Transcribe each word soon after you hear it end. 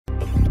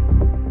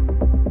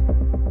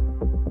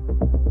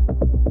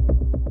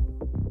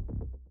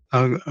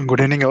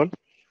Good evening, all.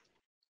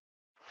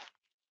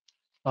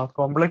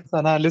 Complex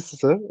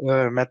analysis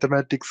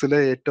മാത്തമാറ്റിക്സിലെ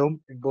ഏറ്റവും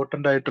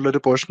important ആയിട്ടുള്ള ഒരു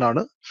പോർഷൻ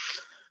ആണ്.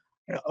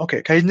 ഓക്കെ,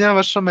 കഴിഞ്ഞ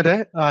വർഷം വരെ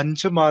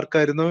 5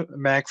 മാർക്കായിരുന്നു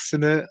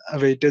മാത്സിന്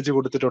വെയിറ്റേജ്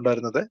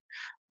കൊടുത്തിട്ടുണ്ടായിരുന്നത്.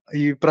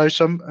 ഈ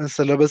പ്രാവശ്യം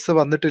സിലബസ്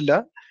വന്നിട്ടില്ല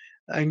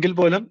എങ്കിൽ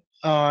പോലും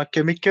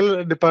കെമിക്കൽ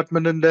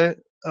ഡിപ്പാർട്ട്മെന്റിന്റെ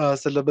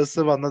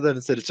സിലബസ്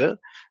വന്നതനുസരിച്ച്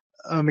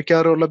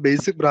മിക്കവാറും ഉള്ള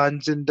ബേസിക്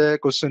ബ്രാഞ്ചിന്റെ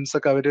ക്വസ്റ്റ്യൻസ്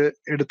ഒക്കെ അവര്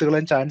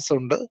എടുത്തുകളയാൻ ചാൻസ്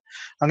ഉണ്ട്.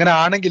 അങ്ങനെ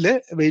ആണെങ്കിൽ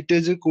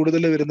വെയിറ്റേജ്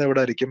കൂടുതൽ വരുന്ന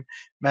എവിടെ ആയിരിക്കും?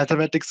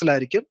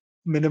 മാത്തമാറ്റിക്സിലായിരിക്കും.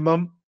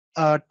 മിനിമം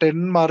 10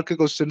 മാർക്ക്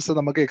ക്വസ്റ്റ്യൻസ്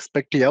നമുക്ക്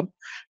എക്സ്പെക്ട് ചെയ്യാം.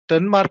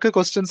 10 മാർക്ക്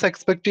ക്വസ്റ്റ്യൻസ്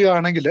എക്സ്പെക്ട്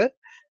ചെയ്യുകയാണെങ്കിൽ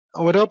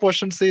ഓരോ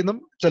പോർഷൻസിൽ നിന്നും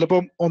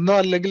ചിലപ്പോൾ 1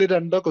 അല്ലെങ്കിൽ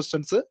 2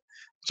 ക്വസ്റ്റ്യൻസ്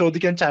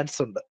ചോദിക്കാൻ ചാൻസ്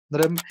ഉണ്ട്.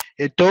 അന്നേരം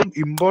ഏറ്റവും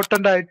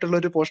ഇമ്പോർട്ടന്റ് ആയിട്ടുള്ള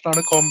ഒരു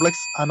പോർഷനാണ്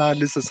കോംപ്ലക്സ്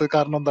അനാലിസിസ്.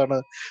 കാരണം എന്താണ്?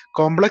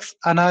 കോംപ്ലക്സ്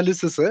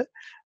അനാലിസിസ്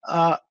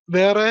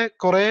വേറെ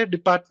കുറെ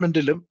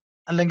ഡിപ്പാർട്ട്മെന്റിലും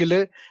അല്ലെങ്കിൽ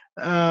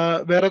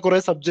വേറെ കുറെ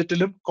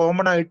സബ്ജക്റ്റിലും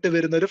കോമൺ ആയിട്ട്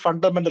വരുന്ന ഒരു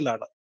ഫണ്ടമെന്റൽ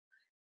ആണ്.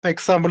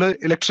 എക്സാമ്പിൾ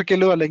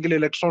ഇലക്ട്രിക്കലോ അല്ലെങ്കിൽ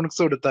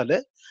ഇലക്ട്രോണിക്സോ എടുത്താല്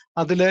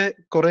അതിലെ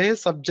കുറെ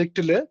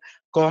സബ്ജക്റ്റില്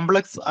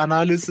കോംപ്ലക്സ്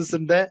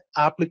അനാലിസിസിന്റെ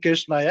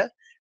ആപ്ലിക്കേഷനായ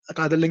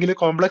അതല്ലെങ്കിൽ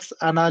കോംപ്ലക്സ്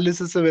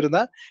അനാലിസിസ് വരുന്ന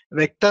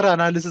വെക്ടർ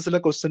അനാലിസിസിലെ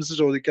ക്വസ്റ്റ്യൻസ്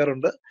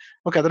ചോദിക്കാറുണ്ട്.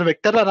 ഓക്കെ, അതിന്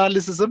വെക്ടർ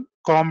അനാലിസിസും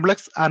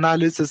കോംപ്ലക്സ്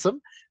അനാലിസിസും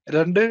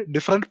 2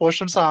 ഡിഫറെന്റ്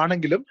പോർഷൻസ്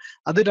ആണെങ്കിലും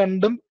അത്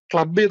രണ്ടും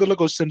ക്ലബ് ചെയ്തുള്ള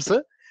ക്വസ്റ്റ്യൻസ്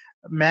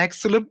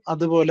മാത്സിലും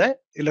അതുപോലെ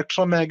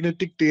ഇലക്ട്രോ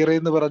മാഗ്നറ്റിക് തിയറി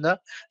എന്ന് പറഞ്ഞ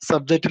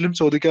സബ്ജക്റ്റിലും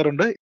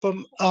ചോദിക്കാറുണ്ട്. ഇപ്പം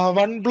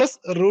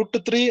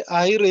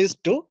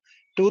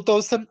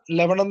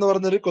 1+√3i⁻²2011 എന്ന്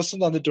പറഞ്ഞൊരു ക്വസ്റ്റ്യൻ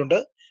തന്നിട്ടുണ്ട്.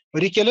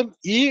 ഒരിക്കലും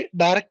ഈ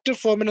ഡയറക്റ്റ്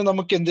ഫോമിന്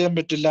നമുക്ക് എന്ത് ചെയ്യാൻ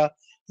പറ്റില്ല,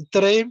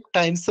 ഇത്രയും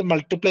ടൈംസ്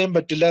മൾട്ടിപ്ലൈ ചെയ്യാൻ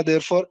പറ്റില്ല.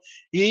 therefore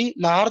ഈ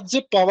ലാർജ്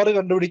പവർ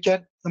കണ്ടുപിടിക്കാൻ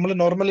നമ്മൾ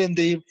നോർമലി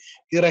എന്ത് ചെയ്യും?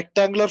 ഈ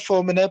റെക്ടാങ്കുലർ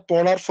ഫോമിനെ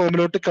പോളാർ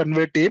ഫോമിലോട്ട്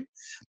കൺവേർട്ട് ചെയ്യും.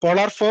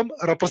 പോളാർ ഫോം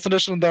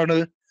റെപ്രസെന്റേഷൻ എന്താണ്?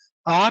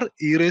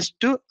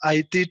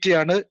 r(e⁻⁵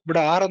 ആണ്.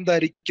 ഇവിടെ r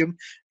എന്തായിരിക്കും?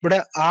 ഇവിടെ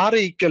r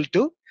 =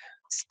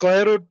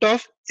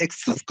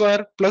 √(x²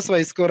 +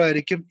 y²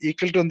 ആയിരിക്കും.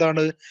 ഈക്വൽ ടു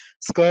എന്താണ്?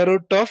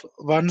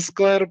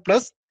 √(1²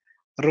 +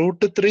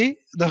 √3)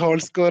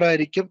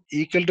 ആയിരിക്കും.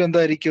 ഈക്വൽ ടു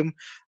എന്തായിരിക്കും?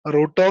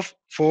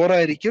 √4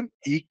 ആയിരിക്കും.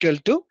 ഈക്വൽ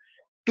ടു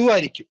 2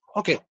 ആയിരിക്കും.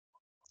 ഓക്കെ,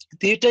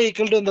 തീറ്റ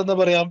ഈക്വൽ ടു എന്തെന്ന്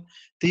പറയാം?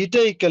 Theta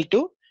equal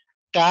to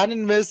tan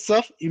inverse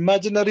of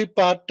imaginary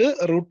part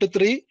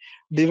 √3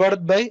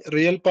 divided by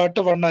real part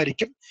 1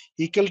 ആയിരിക്കും.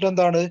 ഈക്വൽ ടു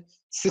എന്താണ്?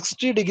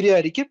 60 ഡിഗ്രി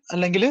ആയിരിക്കും,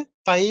 അല്ലെങ്കിൽ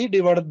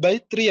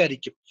π/3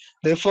 ആയിരിക്കും.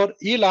 therefore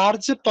ഈ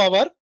ലാർജ്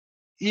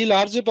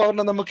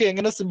പവറിനെ നമുക്ക്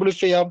എങ്ങനെ സിംപ്ലിഫൈ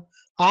ചെയ്യാം?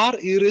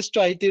 r(e⁻⁵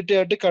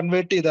 ആയിട്ട്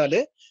കൺവേർട്ട് ചെയ്താല്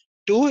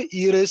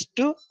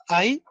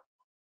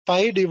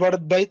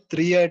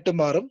 2e⁻π/3 ആയിട്ട്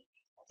മാറും.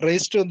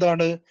 റേസ് ടു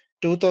എന്താണ്?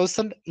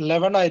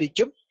 2011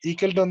 ആയിരിക്കും.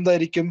 ഈക്വൽ ടു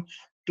എന്തായിരിക്കും?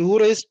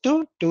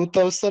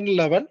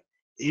 2/2011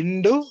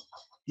 into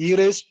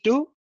e⁻⁰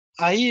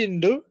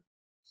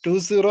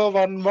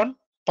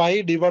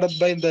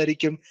 π/3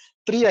 എന്തായിരിക്കും?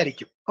 3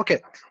 ആയിരിക്കും. ഓക്കെ,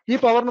 ഈ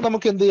പവറിന്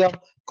നമുക്ക് എന്ത് ചെയ്യാം?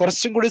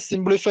 കുറച്ചും കൂടി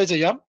സിംപ്ലിഫൈ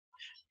ചെയ്യാം.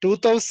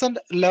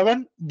 2011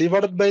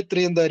 ഡിവൈഡഡ് ബൈ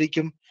 3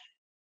 എന്തായിരിക്കും?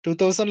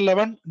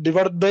 2011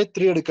 ഡിവൈഡഡ് ബൈ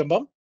 3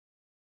 എടുക്കുമ്പം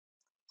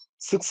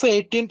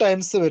 618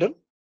 ടൈംസ് വരും.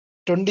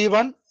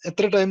 21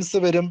 എത്ര ടൈംസ്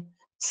വരും?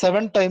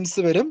 7 ടൈംസ്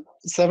വരും.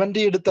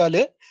 70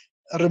 എടുത്താല്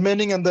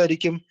റിമൈനിങ്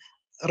എന്തായിരിക്കും?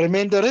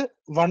 റിമൈൻഡർ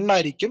 1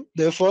 ആയിരിക്കും.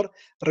 therefore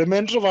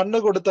റിമൈൻഡർ 1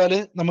 കൊടുത്താല്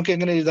നമുക്ക്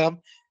എങ്ങനെ എഴുതാം?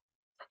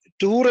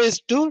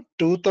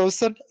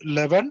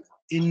 2/2011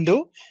 into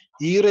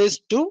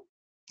e⁻⁵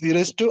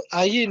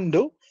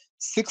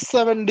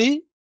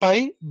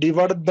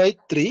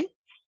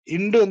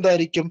 into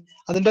എന്തായിരിക്കും?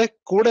 അതിന്റെ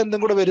കൂടെ എന്തും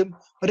കൂടെ വരും?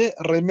 ഒരു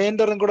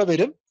റിമൈൻഡറും കൂടെ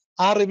വരും.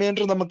 ആ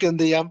റിമൈൻഡർ നമുക്ക്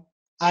എന്ത് ചെയ്യാം?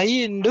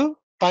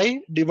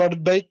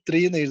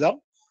 i/π/3 എന്ന് എഴുതാം.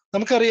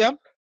 നമുക്കറിയാം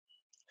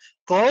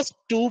cos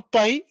 2π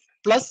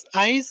 +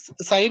 i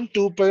sin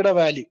 2πയുടെ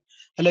വാല്യൂ,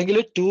 അല്ലെങ്കിൽ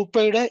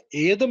 2πയുടെ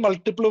ഏത്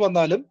മൾട്ടിപ്പിൾ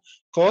വന്നാലും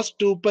cos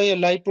 2π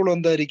എല്ലായ്പ്പോഴും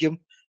എന്തായിരിക്കും?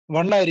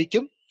 1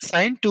 ആയിരിക്കും.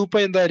 sin 2π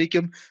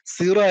എന്തായിരിക്കും?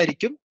 0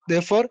 ആയിരിക്കും.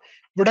 therefore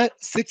ഇവിടെ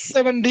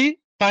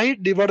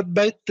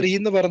 670π/3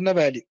 എന്ന് പറഞ്ഞ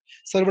വാല്യൂ,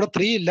 സോ ഇവിടെ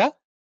 3 ഇല്ല,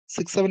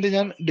 670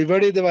 ഞാൻ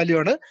ഡിവൈഡ് ചെയ്ത വാല്യൂ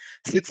ആണ്.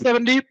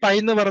 670π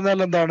എന്ന് പറഞ്ഞാൽ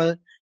എന്താണ്?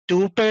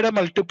 2πയുടെ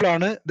മൾട്ടിപ്പിൾ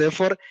ആണ്.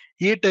 therefore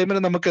ഈ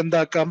ടേമിനെ നമുക്ക്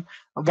എന്താക്കാം?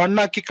 1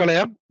 ആക്കി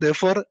കളയാം.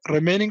 therefore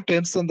റിമൈനിങ്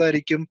ടേംസ്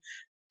എന്തായിരിക്കും?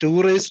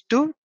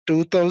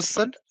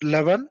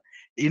 2/2011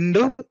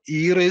 into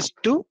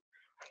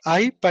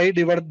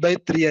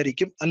e⁻⁵π/3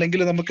 ആയിരിക്കും. അല്ലെങ്കിൽ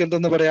നമുക്ക്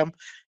എന്തെന്ന് പറയാം?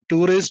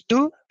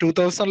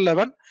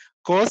 2/2011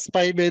 cos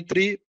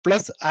π/3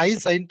 plus i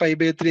sin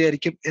π/3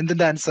 ആയിരിക്കും.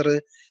 എന്തിന്റെ ആൻസർ?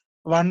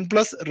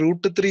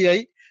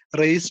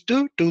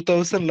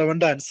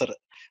 1+√3i⁻2011 answer.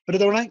 ഒരു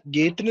തവണ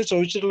ഗേറ്റിന്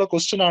ചോദിച്ചിട്ടുള്ള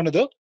ക്വസ്റ്റ്യൻ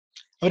ആണിത്.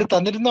 അവർ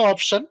തന്നിരുന്ന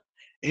option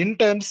in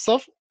terms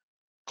of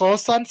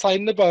cause and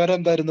സൈനിന് പകരം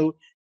എന്തായിരുന്നു?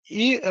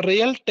 ഈ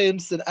റിയൽ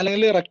ടേംസ്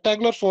അല്ലെങ്കിൽ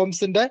റെക്ടാങ്കുലർ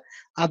ഫോംസിന്റെ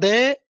അതേ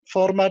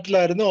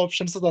ഫോർമാറ്റിലായിരുന്നു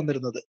ഓപ്ഷൻസ്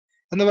തന്നിരുന്നത്.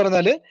 എന്ന്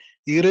പറഞ്ഞാല്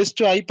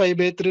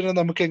e⁻⁵π/3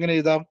 നമുക്ക് എങ്ങനെ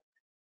എഴുതാം?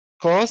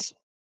 cos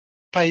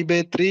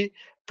π/3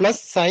 plus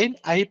sin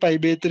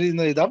i⁻⁵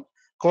 എന്ന് എഴുതാം.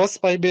 cos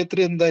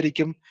π/3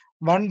 എന്തായിരിക്കും?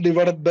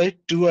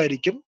 1/2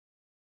 ആയിരിക്കും.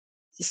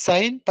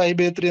 sin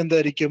π/3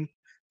 എന്തായിരിക്കും?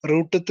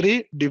 √3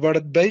 /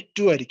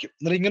 2 ആയിരിക്കും.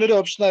 ഇങ്ങനെ ഒരു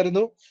ഓപ്ഷൻ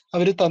ആയിരുന്നു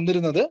അവർ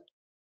തന്നിരുന്നത്.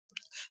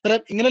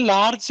 ഇങ്ങനെ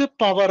large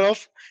power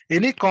of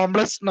any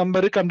complex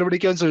number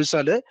കണ്ടുപിടിക്കാൻ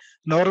ചോദിച്ചാല്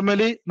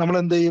നോർമലി നമ്മൾ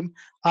എന്ത് ചെയ്യും?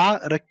 ആ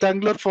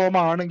റെക്ടാങ്കുലർ ഫോം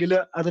ആണെങ്കിൽ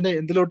അതിനെ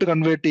എന്തിലോട്ട്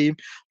കൺവേർട്ട് ചെയ്യും?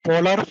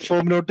 പോളാർ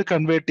ഫോമിലോട്ട്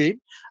കൺവേർട്ട് ചെയ്യും.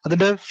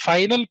 അതിന്റെ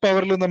ഫൈനൽ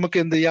പവറിൽ നമുക്ക്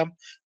എന്ത് ചെയ്യാം?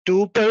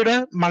 2πയുടെ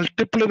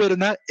മൾട്ടിപ്പിൾ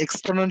വരുന്ന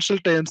എക്സ്പോണൻഷ്യൽ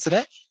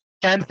ടേംസിനെ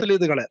ക്യാൻസൽ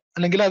ചെയ്ത് കളയാം,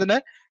 അല്ലെങ്കിൽ അതിനെ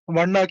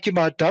 1 ആക്കി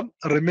മാറ്റാം.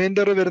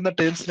 റിമൈൻഡർ വരുന്ന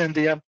ടേംസിനെ എന്ത്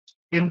ചെയ്യാം?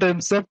 In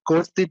terms of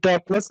cos theta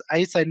plus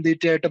I sine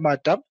theta ആയിട്ട്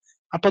മാറ്റാം.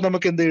 അപ്പൊ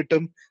നമുക്ക് എന്ത്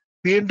കിട്ടും?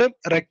 വീണ്ടും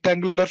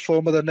റെക്ടാങ്കുലർ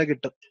ഫോം തന്നെ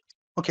കിട്ടും.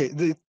 ഓക്കെ,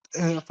 ഇത്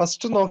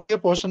ഫസ്റ്റ് നോക്കിയ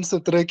പോർഷൻസ്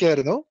ഇത്രയൊക്കെ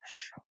ആയിരുന്നു.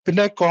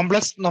 പിന്നെ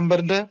കോംപ്ലക്സ്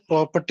നമ്പറിന്റെ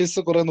പ്രോപ്പർട്ടീസ്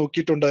കുറെ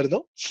നോക്കിയിട്ടുണ്ടായിരുന്നു.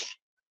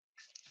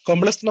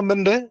 കോംപ്ലക്സ്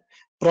നമ്പറിന്റെ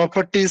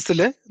പ്രോപ്പർട്ടീസിൽ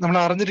നമ്മൾ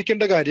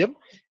അറിഞ്ഞിരിക്കേണ്ട കാര്യം,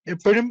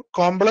 എപ്പോഴും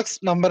കോംപ്ലക്സ്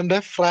നമ്പറിന്റെ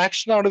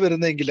ഫ്രാക്ഷൻ ആണ്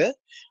വരുന്നതെങ്കിൽ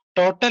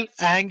ടോട്ടൽ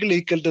ആംഗിൾ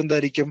ഈക്വൽ ടു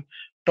എന്തായിരിക്കും?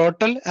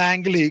 ടോട്ടൽ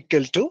ആംഗിൾ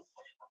ഈക്വൽ ടു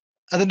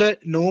അതിന്റെ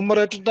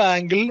ന്യൂമറേറ്ററിന്റെ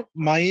ആംഗിൾ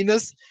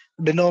മൈനസ്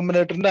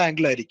ഡിനോമിനേറ്ററിന്റെ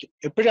ആംഗിൾ ആയിരിക്കും.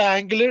 എപ്പോഴും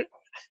ആംഗിൾ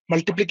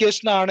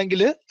മൾട്ടിപ്ലിക്കേഷൻ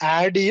ആണെങ്കിൽ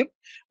ആഡ് ചെയ്യും,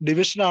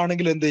 ഡിവിഷൻ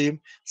ആണെങ്കിൽ എന്ത് ചെയ്യും?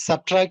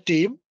 സബ്ട്രാക്ട്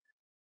ചെയ്യും.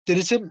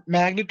 തിരിച്ച്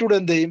മാഗ്നിറ്റ്യൂഡ്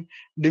എന്ത് ചെയ്യും?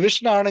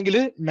 ഡിവിഷൻ ആണെങ്കിൽ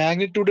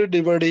മാഗ്നിറ്റ്യൂഡ്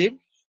ഡിവൈഡ് ചെയ്യും.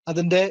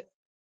 അതിന്റെ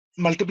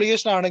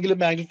മൾട്ടിപ്ലിക്കേഷൻ ആണെങ്കിൽ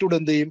മാഗ്നിറ്റ്യൂഡ്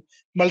എന്ത് ചെയ്യും?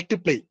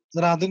 മൾട്ടിപ്ലൈ.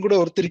 എന്നാൽ അതും കൂടെ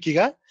ഓർത്തിരിക്കുക.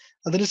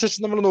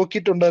 അതിനുശേഷം നമ്മൾ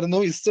നോക്കിയിട്ടുണ്ടായിരുന്നു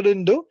Z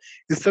into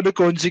Z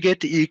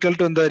conjugate equal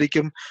to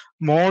എന്തായിരിക്കും?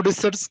 മോഡ്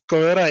ഇസഡ്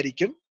സ്ക്വയർ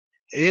ആയിരിക്കും.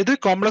 ഏത്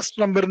കോംപ്ലക്സ്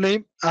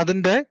നമ്പറിനെയും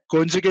അതിന്റെ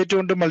കോൺജുഗേറ്റ്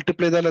കൊണ്ട്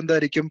മൾട്ടിപ്ലൈ ചെയ്താൽ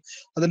എന്തായിരിക്കും?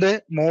 അതിന്റെ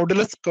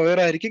മോഡുലസ് സ്ക്വയർ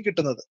ആയിരിക്കും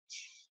കിട്ടുന്നത്.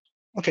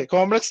 ഓക്കെ,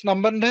 കോംപ്ലക്സ്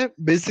നമ്പറിന്റെ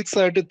ബേസിക്സ്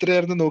ആയിട്ട്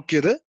ഇത്രയായിരുന്നു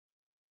നോക്കിയത്.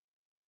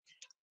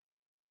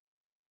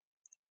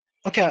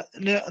 ഓക്കെ,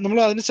 നമ്മൾ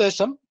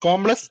അതിനുശേഷം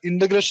കോംപ്ലക്സ്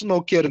ഇന്റഗ്രേഷൻ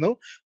നോക്കിയായിരുന്നു.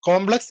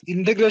 കോംപ്ലക്സ്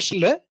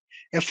ഇന്റഗ്രേഷനില്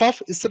എഫ്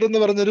ഓഫ് ഇസഡ് എന്ന്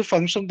പറഞ്ഞൊരു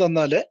ഫംഗ്ഷൻ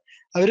തന്നാല്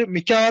അവര്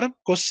മിക്കവാറും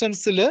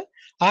ക്വസ്റ്റ്യൻസിൽ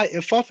ആ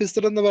എഫ് ഓഫ്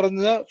ഇസഡ് എന്ന്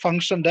പറഞ്ഞ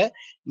ഫംഗ്ഷന്റെ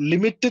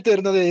ലിമിറ്റ്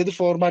തരുന്നത് ഏത്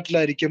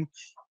ഫോർമാറ്റിലായിരിക്കും?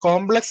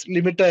 കോംപ്ലക്സ്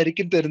ലിമിറ്റ്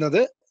ആയിരിക്കും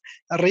തരുന്നത്.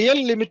 റിയൽ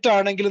ലിമിറ്റ്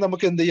ആണെങ്കിൽ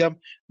നമുക്ക് എന്ത് ചെയ്യാം?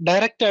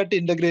 ഡയറക്റ്റ് ആയിട്ട്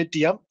ഇന്റഗ്രേറ്റ്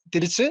ചെയ്യാം.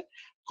 തിരിച്ച്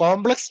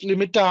കോംപ്ലക്സ്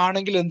ലിമിറ്റ്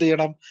ആണെങ്കിൽ എന്ത്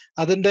ചെയ്യണം?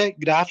 അതിന്റെ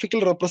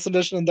ഗ്രാഫിക്കൽ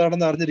റെപ്രസെന്റേഷൻ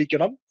എന്താണെന്ന്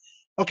അറിഞ്ഞിരിക്കണം.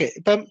 ഓക്കെ,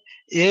 ഇപ്പം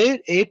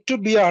എ ടു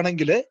ബി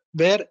ആണെങ്കിൽ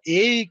where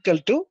A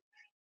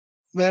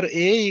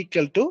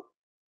equal to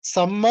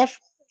some of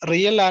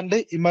real and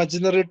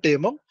imaginary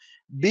ടേമും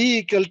B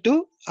equal to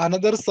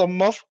another some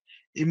of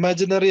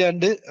imaginary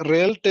and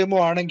real ടേമും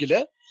ആണെങ്കിൽ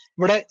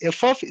ഇവിടെ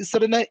എഫ് ഓഫ്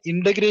ഇസഡിനെ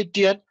ഇന്റഗ്രേറ്റ്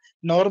ചെയ്യാൻ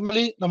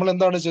നോർമലി നമ്മൾ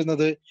എന്താണ്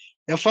ചെയ്യുന്നത്?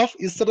 എഫ് ഓഫ്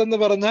ഇസഡ് എന്ന്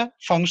പറഞ്ഞ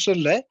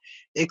ഫംഗ്ഷനിലെ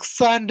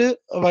എക്സ് ആൻഡ്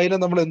വൈനെ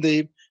നമ്മൾ എന്ത്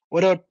ചെയ്യും?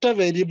 ഒരൊറ്റ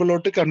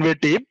വേരിയബിളിലോട്ട്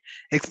കൺവേർട്ട് ചെയ്യും.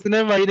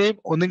 എക്സിനെയും വൈനെയും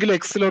ഒന്നുകിൽ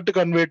എക്സിലോട്ട്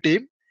കൺവേർട്ട്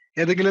ചെയ്യും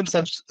ഏതെങ്കിലും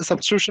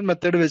സബ്സ്റ്റിറ്റ്യൂഷൻ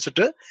മെത്തേഡ്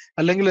വെച്ചിട്ട്,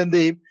 അല്ലെങ്കിൽ എന്ത്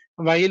ചെയ്യും?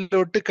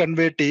 വൈയിലോട്ട്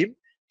കൺവേർട്ട് ചെയ്യും.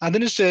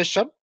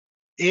 അതിനുശേഷം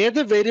ഏത്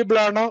വേരിയബിൾ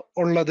ആണോ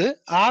ഉള്ളത്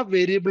ആ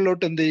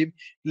വേരിയബിളിലോട്ട് എന്ത് ചെയ്യും?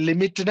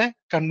 ലിമിറ്റിനെ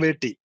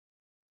കൺവേർട്ട് ചെയ്യും.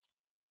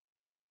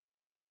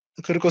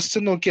 ഒരു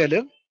ക്വസ്റ്റ്യൻ നോക്കിയാല്,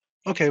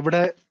 ഓക്കെ,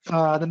 ഇവിടെ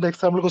അതിന്റെ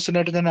എക്സാമ്പിൾ ക്വസ്റ്റ്യൻ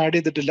ആയിട്ട് ഞാൻ ആഡ്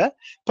ചെയ്തിട്ടില്ല.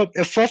 ഇപ്പൊ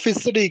F of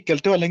Z equal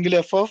to, അല്ലെങ്കിൽ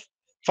എഫ് ഓഫ്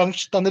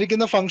ഫംഗ്ഷൻ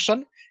തന്നിരിക്കുന്ന ഫംഗ്ഷൻ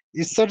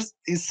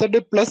ഇസഡ്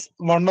പ്ലസ്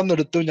 1 എന്ന്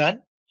എടുത്തു ഞാൻ.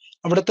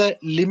 അവിടുത്തെ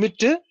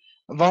ലിമിറ്റ്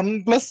 1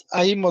 പ്ലസ്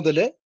ഐ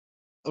മുതല്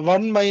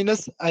 1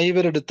 മൈനസ് ഐ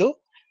വരെ എടുത്തു.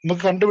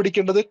 നമുക്ക്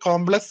കണ്ടുപിടിക്കേണ്ടത്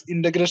കോംപ്ലക്സ്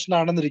ഇന്റഗ്രേഷൻ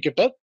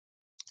ആണെന്നിരിക്കട്ടെ.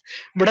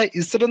 ഇവിടെ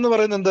ഇസഡ് എന്ന്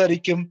പറയുന്നത്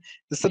എന്തായിരിക്കും?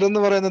 ഇസഡ്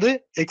എന്ന് പറയുന്നത്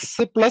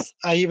എക്സ് പ്ലസ്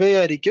ഐ വൈ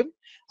ആയിരിക്കും.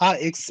 ആ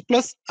എക്സ്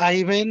പ്ലസ് ഐ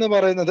വൈ എന്ന്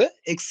പറയുന്നത്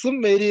എക്സും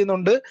വേരി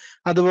ചെയ്യുന്നുണ്ട്,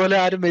 അതുപോലെ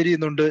ആരും വേരി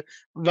ചെയ്യുന്നുണ്ട്?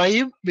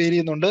 വൈയും വേരി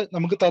ചെയ്യുന്നുണ്ട്.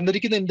 നമുക്ക്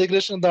തന്നിരിക്കുന്ന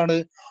ഇന്റഗ്രേഷൻ എന്താണ്?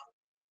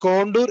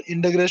 കോണ്ടൂർ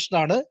ഇന്റഗ്രേഷൻ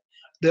ആണ്.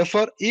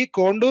 Therefore, ഈ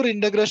കോണ്ടൂർ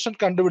ഇന്റഗ്രേഷൻ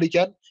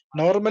കണ്ടുപിടിക്കാൻ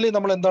നോർമലി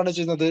നമ്മൾ എന്താണ്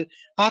ചെയ്യുന്നത്?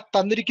 ആ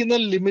തന്നിരിക്കുന്ന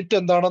ലിമിറ്റ്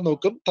എന്താണെന്ന്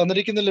നോക്കും.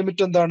 തന്നിരിക്കുന്ന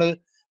ലിമിറ്റ് എന്താണ്?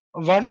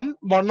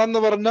 1 എന്ന്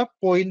പറഞ്ഞ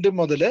പോയിന്റ്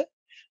മുതല്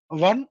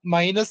 1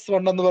 മൈനസ്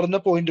 1 എന്ന് പറഞ്ഞ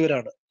പോയിന്റ്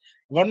വരെയാണ്.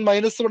 1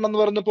 മൈനസ് 1 എന്ന്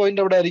പറഞ്ഞ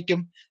പോയിന്റ് എവിടെ ആയിരിക്കും?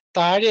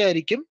 താഴെ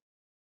ആയിരിക്കും.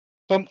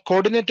 ഇപ്പം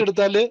കോർഡിനേറ്റ്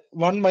എടുത്താല്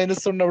 1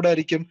 മൈനസ് 1 എവിടെ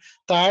ആയിരിക്കും?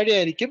 താഴെ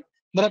ആയിരിക്കും.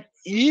 അന്നേരം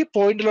ഈ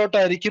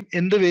പോയിന്റിലോട്ടായിരിക്കും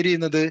എന്ത് വേരി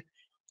ചെയ്യുന്നത്?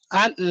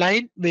 ആ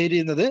ലൈൻ വേരി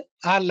ചെയ്യുന്നത്.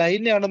 ആ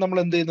ലൈനെയാണ് നമ്മൾ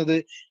എന്ത് ചെയ്യുന്നത്?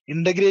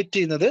 ഇന്റഗ്രേറ്റ്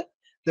ചെയ്യുന്നത്.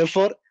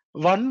 Therefore,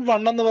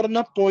 1 എന്ന് പറഞ്ഞ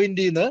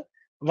പോയിന്റിൽ നിന്ന്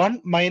 1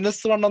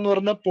 മൈനസ് 1 എന്ന്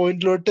പറഞ്ഞ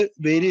പോയിന്റിലോട്ട്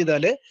വേരി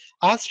ചെയ്താല്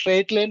ആ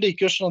സ്ട്രേറ്റ് ലൈനിന്റെ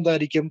ഇക്വേഷൻ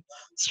എന്തായിരിക്കും?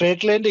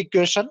 സ്ട്രേറ്റ് ലൈനിന്റെ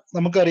ഇക്വേഷൻ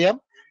നമുക്കറിയാം,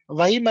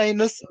 y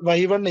minus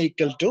y1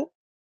 equal to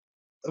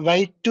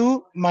y2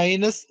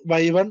 minus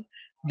y1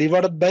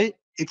 divided by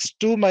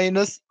x2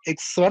 minus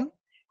x1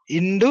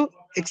 into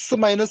X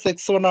minus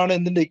x1 ആണ്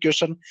എന്തിന്റെ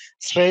ഇക്വേഷൻ?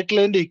 സ്ട്രേറ്റ്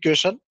ലൈനിന്റെ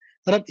ഇക്വേഷൻ.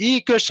 അന്നേരം ഈ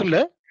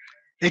ഇക്വേഷനില്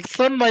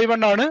x1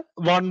 y1 ആണ്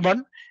 1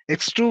 1,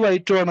 x2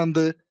 y2 ആണ്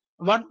എന്ത്?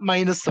 1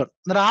 മൈനസ് 1.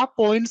 അന്നേരം ആ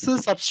പോയിന്റ്സ്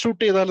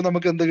സബ്സ്റ്റിറ്റ്യൂട്ട് ചെയ്താൽ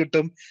നമുക്ക് എന്ത്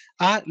കിട്ടും?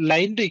 ആ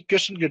ലൈനിന്റെ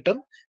ഇക്വേഷൻ കിട്ടും.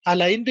 ആ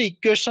ലൈനിന്റെ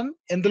ഇക്വേഷൻ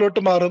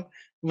എന്തിലോട്ട് മാറും?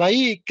 y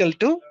equal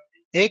to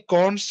A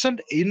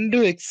constant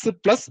into X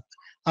plus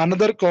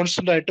another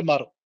constant ആയിട്ട്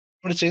മാറും.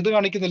 ഇവിടെ ചെയ്ത്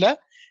കാണിക്കുന്നില്ല.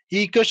 ഈ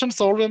ഇക്വേഷൻ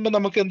സോൾവ് ചെയ്യുമ്പോൾ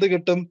നമുക്ക് എന്ത്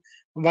കിട്ടും?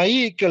 y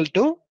equal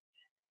to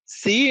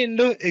C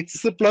into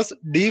X plus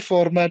D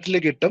ഫോർമാറ്റിൽ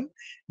കിട്ടും.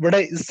 ഇവിടെ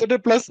ഇസഡ്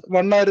പ്ലസ്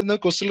 1 ആയിരുന്നു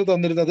ക്വസ്റ്റിൽ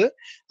തന്നിരുന്നത്.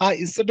 ആ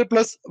ഇസഡ്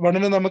പ്ലസ്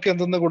 1ന് നമുക്ക്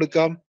എന്തെന്ന്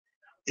കൊടുക്കാം?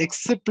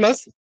 X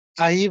plus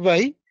I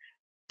Y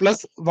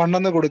plus 1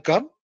 എന്ന്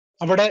കൊടുക്കാം.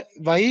 അവിടെ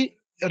y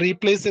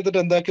റീപ്ലേസ് ചെയ്തിട്ട്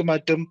എന്താക്കി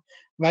മാറ്റും?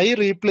 y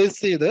റീപ്ലേസ്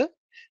ചെയ്ത്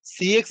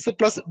cx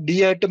പ്ലസ് d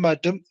ആയിട്ട്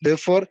മാറ്റും.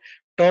 therefore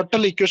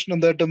ടോട്ടൽ ഇക്വേഷൻ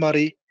എന്തായിട്ട്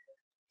മാറി?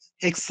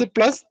 X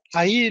plus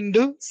I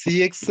into C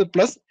X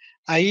plus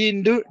I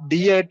into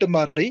D ആയിട്ട്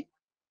മാറി.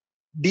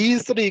 ഡി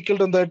ഇസഡ് ഈക്വൽ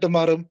ടു എന്തായിട്ട്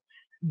മാറും?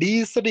 D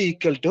Z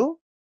equal to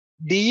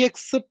D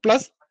X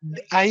plus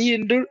I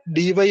into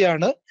D Y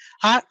ആണ്.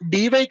 ആ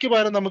ഡി വൈക്ക്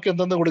പകരം നമുക്ക്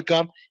എന്തെന്ന്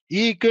കൊടുക്കാം?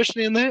 ഈ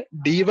ഇക്വേഷനിൽ നിന്ന്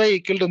ഡി വൈ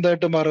ഈക്വൽ ടു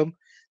എന്തായിട്ട് മാറും?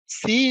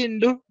 സി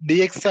ഇൻറ്റു ഡി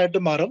എക്സ്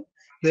ആയിട്ട് മാറും.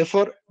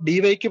 therefore ഡി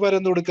വൈക്ക് പകരം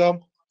എന്ത് കൊടുക്കാം?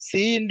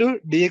 സി ഇൻറ്റു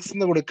ഡി എക്സ്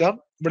എന്ന് കൊടുക്കാം.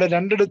 ഇവിടെ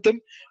രണ്ടിടത്തും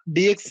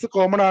ഡി എക്സ്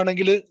കോമൺ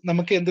ആണെങ്കിൽ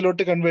നമുക്ക്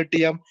എന്തിലോട്ട് കൺവേർട്ട്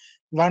ചെയ്യാം?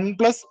 1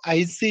 plus I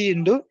C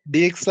into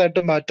D X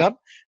ആയിട്ട് മാറ്റാം.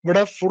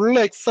 ഇവിടെ ഫുൾ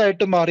എക്സ്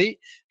ആയിട്ട് മാറി.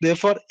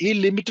 therefore ഈ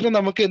ലിമിറ്റിനെ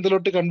നമുക്ക്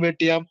എന്തിലോട്ട് കൺവേർട്ട്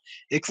ചെയ്യാം?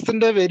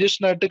 എക്സിന്റെ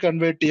വേരിയേഷൻ ആയിട്ട്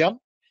കൺവേർട്ട് ചെയ്യാം.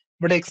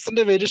 ഇവിടെ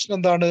എക്സിന്റെ വേരിയേഷൻ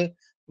എന്താണ്?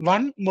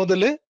 1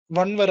 മുതൽ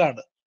 1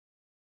 വരാണ്.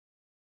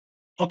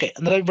 ഓക്കെ,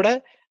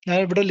 അന്നേരം ഞാൻ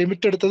ഇവിടെ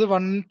ലിമിറ്റ് എടുത്തത്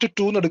 1 to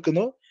 2 എന്ന്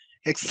എടുക്കുന്നു.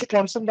 എക്സ്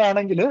കോൺസ്റ്റന്റ്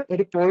ആണെങ്കിൽ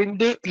ഒരു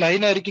പോയിന്റ്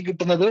ലൈൻ ആയിരിക്കും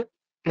കിട്ടുന്നത്.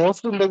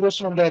 ക്ലോസ്ഡ്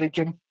ഇന്റഗ്രേഷൻ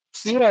എന്തായിരിക്കും?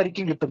 0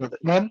 ആയിരിക്കും കിട്ടുന്നത്.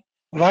 ഞാൻ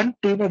 1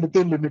 2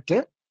 എടുത്ത ലിമിറ്റ്.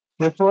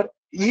 therefore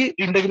ഈ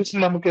ഇന്റഗ്രേഷൻ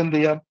നമുക്ക് എന്ത്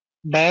ചെയ്യാം?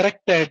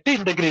 ഡയറക്റ്റ് ആയിട്ട്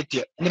ഇന്റഗ്രേറ്റ്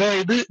ചെയ്യാം. അന്നേരം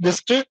ഇത്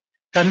ജസ്റ്റ്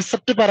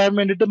കൺസെപ്റ്റ് പറയാൻ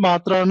വേണ്ടിയിട്ട്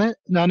മാത്രമാണ്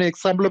ഞാൻ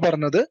എക്സാമ്പിൾ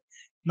പറഞ്ഞത്.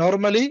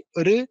 നോർമലി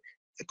ഒരു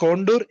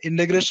കോണ്ടൂർ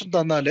ഇന്റഗ്രേഷൻ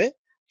തന്നാല്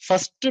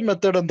ഫസ്റ്റ്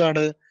മെത്തേഡ്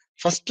എന്താണ്?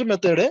 First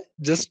method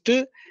just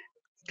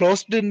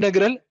closed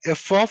integral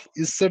F of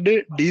Z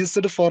D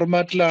Z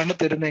ഫോർമാറ്റിലാണ്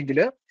തരുന്നതെങ്കിൽ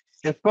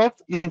F of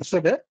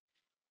Z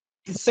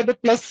Z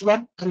plus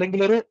 1 അല്ലെങ്കിൽ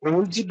ഒരു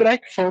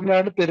ഓൾജിബ്രാക്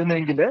ഫോമിലാണ്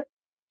തരുന്നതെങ്കിൽ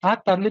ആ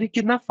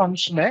തന്നിരിക്കുന്ന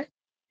ഫംഗ്ഷനെ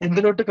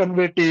എന്തിലോട്ട്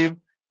കൺവേർട്ട് ചെയ്യും?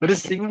 ഒരു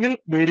സിംഗിൾ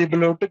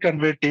വേരിയബിളിലോട്ട്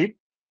കൺവേർട്ട് ചെയ്യും.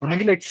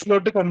 ഒന്നെങ്കിൽ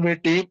എക്സിലോട്ട്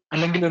കൺവേർട്ട് ചെയ്യും,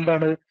 അല്ലെങ്കിൽ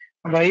എന്താണ്?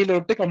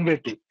 വൈയിലോട്ട്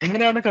കൺവേർട്ട് ചെയ്യും.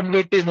 എങ്ങനെയാണ്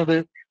കൺവേർട്ട് ചെയ്യുന്നത്?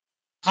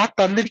 ആ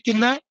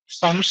തന്നിരിക്കുന്ന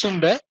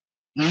ഫംഗ്ഷന്റെ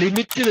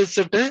ലിമിറ്റ്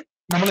വെച്ചിട്ട്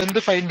നമ്മൾ എന്ത്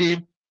ഫൈൻഡ്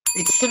ചെയ്യും?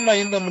 എക്സും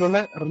വൈയും തമ്മിലുള്ള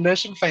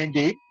റിലേഷൻ ഫൈൻഡ്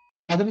ചെയ്യും.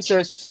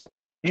 അതിനുശേഷം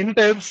ഇൻ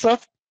ടേംസ്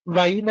ഓഫ്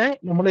വൈനെ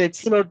നമ്മൾ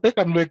എക്സിലോട്ട്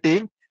കൺവേർട്ട്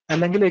ചെയ്യും,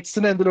 അല്ലെങ്കിൽ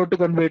എക്സിനെ എന്തിലോട്ട്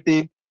കൺവേർട്ട്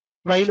ചെയ്യും?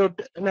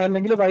 വൈയിലോട്ട്,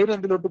 അല്ലെങ്കിൽ വൈനെ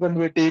എന്തിലോട്ട്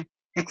കൺവേർട്ട് ചെയ്യും?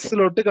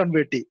 എക്സിലോട്ട്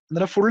കൺവേർട്ട് ചെയ്യും.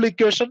 അന്നേരം ഫുൾ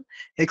ഇക്വേഷൻ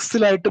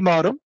എക്സിലായിട്ട്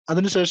മാറും.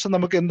 അതിനുശേഷം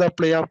നമുക്ക് എന്ത്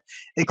അപ്ലൈ ചെയ്യാം?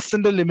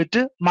 എക്സിന്റെ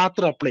ലിമിറ്റ്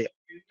മാത്രം അപ്ലൈ ചെയ്യാം.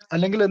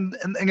 അല്ലെങ്കിൽ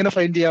എങ്ങനെ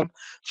ഫൈൻഡ് ചെയ്യാം?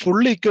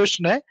 ഫുൾ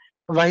ഇക്വേഷനെ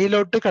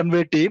വൈയിലോട്ട്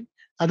കൺവേർട്ട് ചെയ്യും.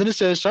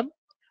 അതിനുശേഷം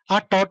ആ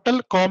ടോട്ടൽ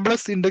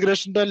കോംപ്ലക്സ്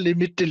ഇന്റഗ്രേഷന്റെ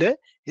ലിമിറ്റില്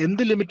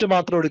എന്ത് ലിമിറ്റ്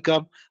മാത്രം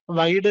എടുക്കാം?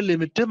 വൈയുടെ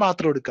ലിമിറ്റ്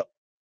മാത്രം എടുക്കാം.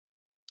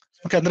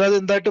 ഓക്കെ, അന്നേരം അത്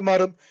എന്തായിട്ട്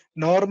മാറും?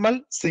 നോർമൽ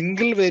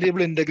സിംഗിൾ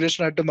വേരിയബിൾ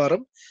ഇന്റഗ്രേഷൻ ആയിട്ട്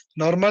മാറും.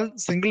 നോർമൽ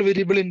സിംഗിൾ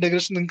വേരിയബിൾ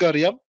ഇന്റഗ്രേഷൻ നിങ്ങൾക്ക്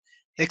അറിയാം.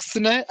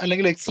 എക്സിനെ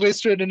അല്ലെങ്കിൽ എക്സ്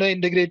റേസ് ടു എന്നിനെ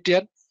ഇന്റഗ്രേറ്റ്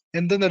ചെയ്യാൻ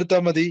എന്തെന്ന്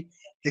എടുത്താൽ മതി?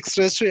 X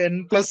raise to N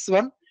plus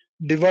 1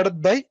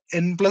 divided by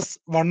N plus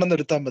 1 എന്ന്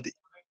എടുത്താൽ മതി.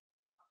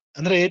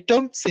 അന്നേരം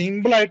ഏറ്റവും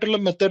സിമ്പിൾ ആയിട്ടുള്ള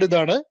മെത്തേഡ്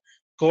ഇതാണ്.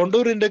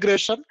 Contour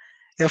integration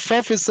F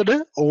of Z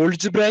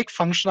algebraic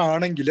function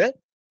ആണെങ്കിൽ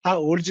ആ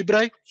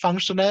ഓൾജിബ്രാക്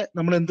ഫംഗ്ഷനെ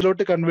നമ്മൾ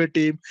എന്തിലോട്ട് കൺവേർട്ട്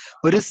ചെയ്യും?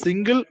 ഒരു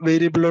സിംഗിൾ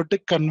വേരിയബിളിലോട്ട്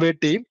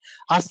കൺവേർട്ട് ചെയ്യും.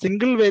 ആ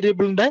സിംഗിൾ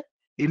വേരിയബിളിന്റെ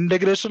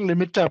ഇന്റഗ്രേഷൻ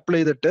ലിമിറ്റ്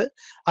അപ്ലൈ ചെയ്തിട്ട്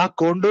ആ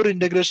കോണ്ടൂർ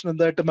ഇന്റഗ്രേഷൻ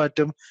എന്തായിട്ട്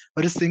മാറ്റും?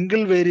 ഒരു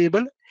സിംഗിൾ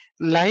വേരിയബിൾ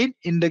ലൈൻ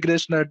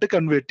ഇന്റഗ്രേഷൻ ആയിട്ട്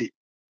കൺവേർട്ട് ചെയ്യും.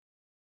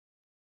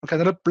 ഓക്കെ,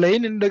 അന്നേരം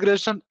പ്ലെയിൻ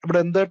ഇന്റഗ്രേഷൻ ഇവിടെ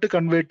എന്തായിട്ട്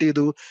കൺവേർട്ട്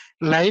ചെയ്തു?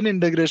 ലൈൻ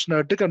ഇന്റഗ്രേഷൻ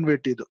ആയിട്ട്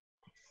കൺവേർട്ട് ചെയ്തു.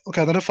 ഓക്കെ,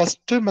 അന്നേരം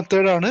ഫസ്റ്റ്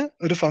മെത്തേഡാണ്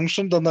ഒരു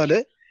ഫംഗ്ഷൻ തന്നാല്.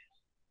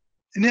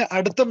 ഇനി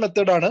അടുത്ത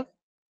മെത്തേഡാണ്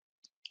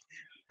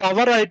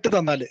പവർ ആയിട്ട്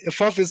തന്നാല്.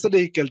 F of Z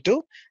equal to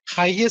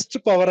highest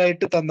power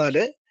ആയിട്ട്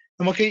തന്നാല്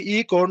നമുക്ക്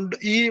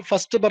ഈ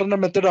ഫസ്റ്റ് പറഞ്ഞ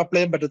മെത്തേഡ് അപ്ലൈ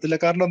ചെയ്യാൻ പറ്റത്തില്ല.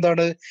 കാരണം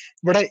എന്താണ്?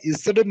 ഇവിടെ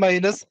Z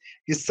minus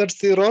Z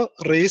 0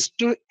 raise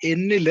to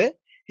എന്നില്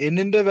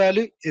എന്നിന്റെ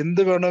വാല്യൂ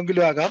എന്ത്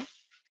വേണമെങ്കിലും ആകാം.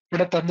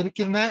 ഇവിടെ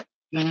തന്നിരിക്കുന്ന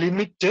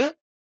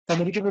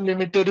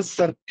ലിമിറ്റ് ഒരു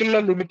സർക്കിളിലെ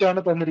ലിമിറ്റ് ആണ്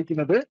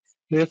തന്നിരിക്കുന്നത്.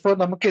 therefore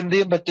നമുക്ക് എന്ത്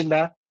ചെയ്യാൻ പറ്റില്ല?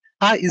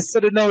 ആ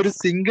ഇസഡിനെ ഒരു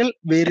സിംഗിൾ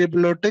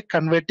വേരിയബിളിലോട്ട്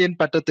കൺവേർട്ട് ചെയ്യാൻ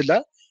പറ്റത്തില്ല.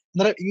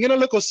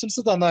 ഇങ്ങനെയുള്ള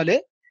ക്വസ്റ്റ്യൻസ് തന്നാല്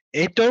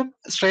ഏറ്റവും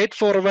സ്ട്രേറ്റ്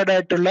ഫോർവേഡ്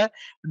ആയിട്ടുള്ള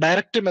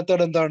ഡയറക്റ്റ്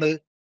മെത്തേഡ് എന്താണ്?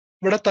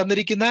 ഇവിടെ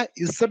തന്നിരിക്കുന്ന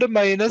ഇസഡ്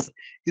മൈനസ്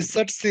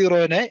ഇസഡ്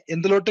 0നെ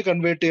എന്തിലോട്ട്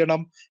കൺവേർട്ട്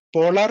ചെയ്യണം?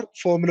 പോളാർ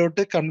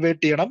ഫോമിലോട്ട്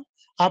കൺവേർട്ട് ചെയ്യണം.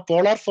 ആ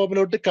പോളാർ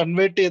ഫോമിലോട്ട്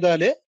കൺവേർട്ട്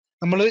ചെയ്താല്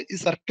നമ്മൾ ഈ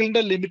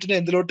സർക്കിളിന്റെ ലിമിറ്റിനെ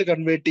എന്തിലോട്ട്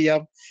കൺവേർട്ട്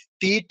ചെയ്യാം?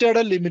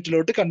 തീറ്റയുടെ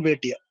ലിമിറ്റിലോട്ട്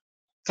കൺവേർട്ട് ചെയ്യാം.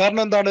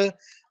 കാരണം എന്താണ്?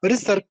 ഒരു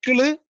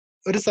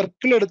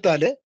സർക്കിൾ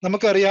എടുത്താല്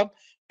നമുക്കറിയാം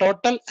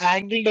ടോട്ടൽ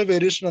ആംഗിളിന്റെ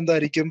വേരിയേഷൻ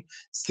എന്തായിരിക്കും?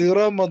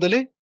 0 മുതൽ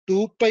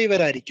 2π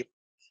വരെ ആയിരിക്കും.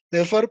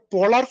 therefore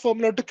പോളാർ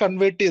ഫോമിലോട്ട്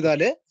കൺവേർട്ട്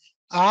ചെയ്താല്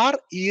R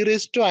E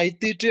raise to I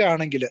തീറ്റ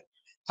ആണെങ്കിൽ,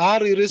 R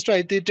E raise to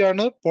I തീറ്റ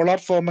ആണ് പോളാർ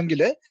ഫോം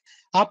എങ്കിൽ,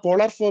 ആ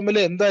പോളാർ ഫോമിൽ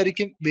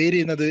എന്തായിരിക്കും വേരി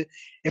ചെയ്യുന്നത്?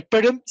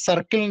 എപ്പോഴും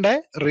സർക്കിളിന്റെ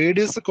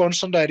റേഡിയസ്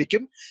കോൺസ്റ്റന്റ്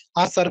ആയിരിക്കും.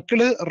 ആ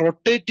സർക്കിള്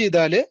റൊട്ടേറ്റ്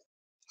ചെയ്താല്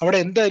അവിടെ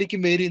എന്തായിരിക്കും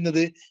വേരി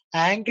ചെയ്യുന്നത്?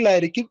 ആംഗിൾ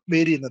ആയിരിക്കും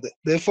വേരി ചെയ്യുന്നത്.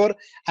 therefore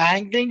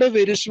ആംഗിളിന്റെ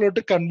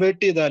വേരിയേഷനിലോട്ട്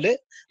കൺവേർട്ട് ചെയ്താല്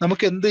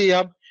നമുക്ക് എന്ത്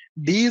ചെയ്യാം?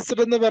 ഡി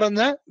ഇസഡ് എന്ന്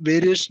പറഞ്ഞ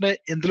വേരിയേഷനെ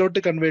എന്തിലോട്ട്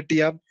കൺവേർട്ട്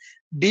ചെയ്യാം?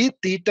 ഡി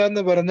തീറ്റ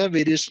എന്ന് പറഞ്ഞ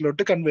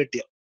വേരിയേഷനിലോട്ട് കൺവേർട്ട്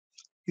ചെയ്യാം.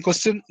 ഈ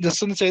ക്വസ്റ്റ്യൻ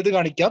ജസ്റ്റ് ഒന്ന് ചെയ്ത്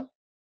കാണിക്കാം.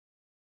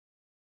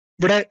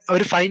 ഇവിടെ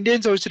അവർ ഫൈൻഡ്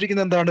ചെയ്യാൻ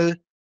ചോദിച്ചിരിക്കുന്നത് എന്താണ്?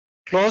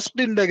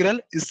 Closed integral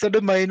Z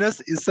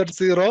minus Z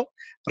 0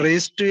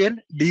 raise to N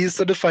D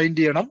Z find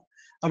ചെയ്യണം.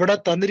 അവിടെ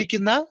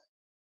തന്നിരിക്കുന്ന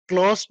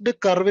ക്ലോസ്ഡ്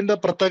കർവിന്റെ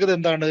പ്രത്യേകത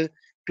എന്താണ്?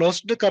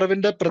 ക്ലോസ്ഡ്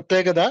കർവിന്റെ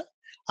പ്രത്യേകത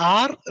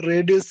R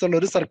റേഡിയസ് ഉള്ള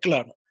ഒരു സർക്കിൾ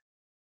ആണ്.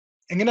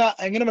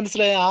 എങ്ങനെ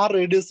മനസ്സിലായ R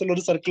റേഡിയസ് ഉള്ള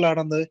ഒരു സർക്കിൾ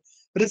ആണെന്ന്?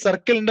 ഒരു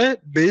സർക്കിളിന്റെ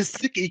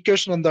ബേസിക്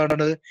ഈക്വേഷൻ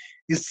എന്താണ്?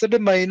 Z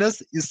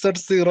മൈനസ്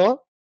Z0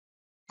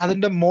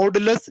 അതിന്റെ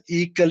മോഡുലസ്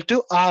ഈക്വൽ ടു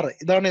R.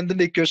 ഇതാണ്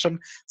എന്തിന്റെ ഇക്വേഷൻ?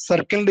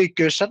 സർക്കിളിന്റെ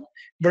ഇക്വേഷൻ.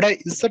 ഇവിടെ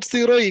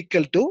Z0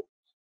 equal to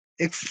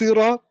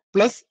x0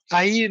 plus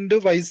I into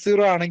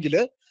y0 ആണെങ്കിൽ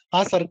ആ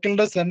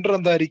സർക്കിളിന്റെ സെന്റർ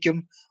എന്തായിരിക്കും?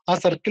 ആ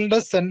സർക്കിളിന്റെ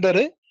സെന്റർ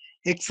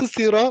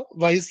x0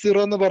 y0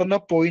 എന്ന് പറഞ്ഞ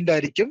പോയിന്റ്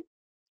ആയിരിക്കും.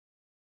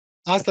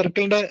 ആ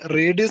സർക്കിളിന്റെ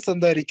റേഡിയസ്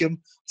എന്തായിരിക്കും?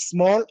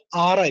 സ്മോൾ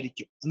r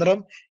ആയിരിക്കും. അന്നേരം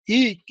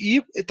ഈ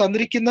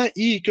തന്നിരിക്കുന്ന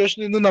ഈ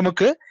ഇക്വേഷനിൽ നിന്ന്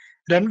നമുക്ക്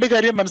രണ്ട്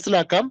കാര്യം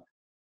മനസ്സിലാക്കാം.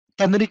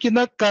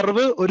 തന്നിരിക്കുന്ന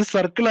കർവ് ഒരു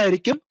സർക്കിൾ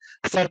ആയിരിക്കും.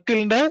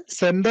 സർക്കിളിന്റെ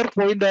സെന്റർ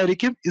പോയിന്റ്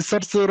ആയിരിക്കും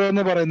Z0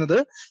 എന്ന് പറയുന്നത്.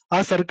 ആ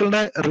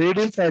സർക്കിളിന്റെ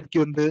റേഡിയസ്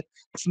ആയിരിക്കും എന്ത്?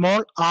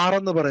 സ്മോൾ r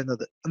എന്ന്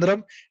പറയുന്നത്. അന്നേരം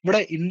ഇവിടെ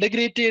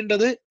ഇന്റഗ്രേറ്റ്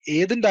ചെയ്യേണ്ടത്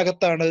ഏതിന്റെ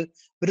അകത്താണ്?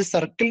 ഒരു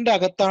സർക്കിളിന്റെ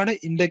അകത്താണ്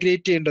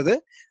ഇന്റഗ്രേറ്റ് ചെയ്യേണ്ടത്.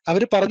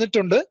 അവര്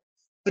പറഞ്ഞിട്ടുണ്ട്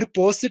ഒരു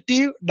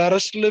പോസിറ്റീവ്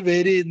ഡയറക്ഷനിൽ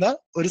വേരി ചെയ്യുന്ന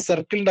ഒരു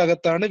സർക്കിളിന്റെ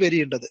അകത്താണ് വേരി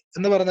ചെയ്യേണ്ടത്.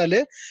 എന്ന് പറഞ്ഞാല്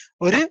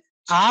ഒരു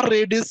R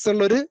റേഡിയസ്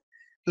ഉള്ള ഒരു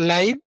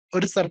ലൈൻ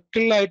ഒരു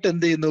സർക്കിളിലായിട്ട്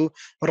എന്ത് ചെയ്യുന്നു?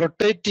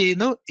 റൊട്ടേറ്റ്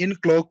ചെയ്യുന്നു ഇൻ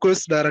ക്ലോക്ക്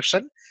വൈസ്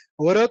ഡയറക്ഷൻ.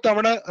 ഓരോ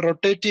തവണ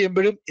റൊട്ടേറ്റ്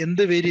ചെയ്യുമ്പോഴും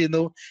എന്ത് വേരി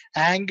ചെയ്യുന്നു?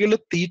 ആംഗിൾ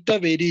തീറ്റ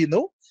വേരി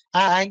ചെയ്യുന്നു.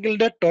 ആ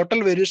ആംഗിളിന്റെ ടോട്ടൽ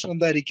വേരിയേഷൻ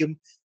എന്തായിരിക്കും?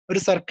 ഒരു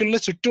സർക്കിളിന്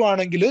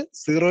ചുറ്റുമാണെങ്കിൽ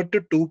 0 to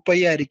 2π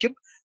ആയിരിക്കും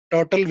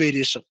ടോട്ടൽ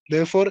വേരിയേഷൻ.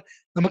 therefore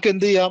നമുക്ക്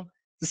എന്ത് ചെയ്യാം?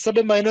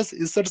 Z minus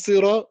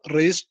Z0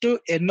 raise to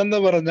n എന്ന്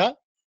പറഞ്ഞ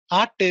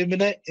ആ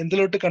ടേമിനെ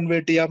എന്തിലോട്ട്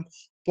കൺവേർട്ട് ചെയ്യാം?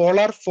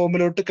 പോളാർ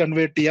ഫോമിലോട്ട്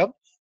കൺവേർട്ട് ചെയ്യാം.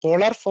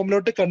 പോളാർ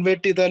ഫോമിലോട്ട്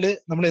കൺവേർട്ട് ചെയ്താൽ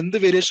നമ്മൾ എന്ത്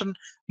വേരിയേഷൻ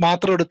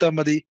മാത്രം എടുത്താൽ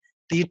മതി?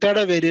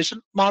 തീറ്റയുടെ വേരിയേഷൻ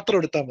മാത്രം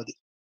എടുത്താൽ മതി.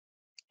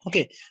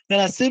 ഓക്കെ, ഞാൻ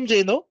അസ്യൂം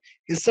ചെയ്യുന്നു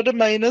Z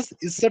minus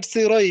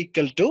Z0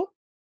 equal to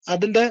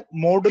അതിന്റെ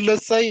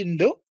modulus I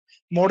into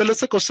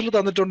modulus question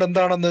തന്നിട്ടുണ്ട്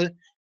എന്താണെന്ന്?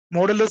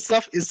 Modulus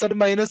of Z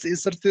minus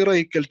Z0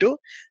 equal to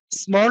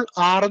small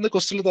r എന്ന്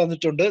ക്വസ്റ്റ്യൻ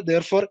തന്നിട്ടുണ്ട്.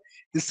 therefore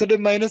Z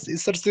minus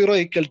Z0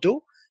 equal to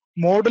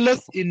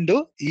modulus into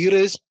E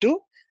raise to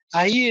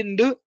I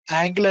into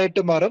angle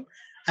ആയിട്ട് മാറും.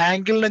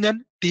 ആംഗിളിനെ ഞാൻ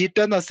തീറ്റ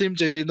എന്ന് assume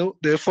ചെയ്യുന്നു.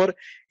 therefore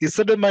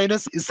Z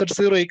minus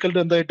Z0 equal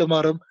to എന്തായിട്ട്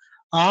മാറും?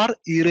 R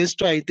E raise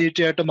to I തീറ്റ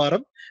ആയിട്ട്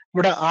മാറും.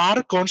 ഇവിടെ R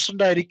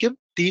കോൺസ്റ്റന്റ് ആയിരിക്കും,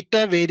 തീറ്റ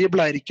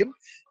വേരിയബിൾ ആയിരിക്കും.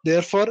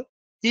 therefore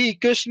ഈ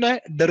ഇക്വേഷനെ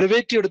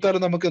ഡെറിവേറ്റീവ് എടുത്താൽ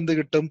നമുക്ക് എന്ത്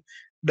കിട്ടും?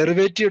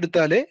 ഡെറിവേറ്റീവ്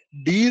എടുത്താല്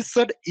dz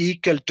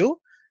equal to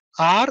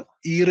R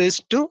E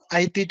raise to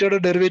I തീറ്റയുടെ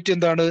ഡെറിവേറ്റീവ്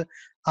എന്താണ്?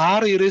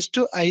 R E raise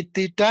to I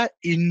theta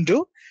into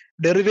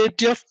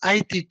derivative of I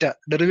theta.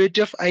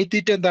 Derivative of I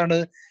തീറ്റ എന്താണ്?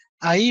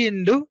 I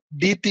ഇൻറ്റു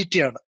ഡി തീറ്റ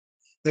ആണ്.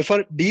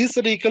 therefore dz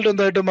ഈക്വൽ ടു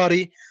എന്തായിട്ട്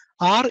മാറി?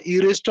 R E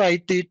raise to I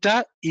theta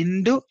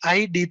into I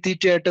D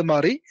തീറ്റ ആയിട്ട്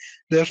മാറി.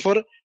 therefore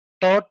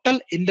total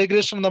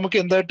integration നമുക്ക്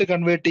എന്തായിട്ട്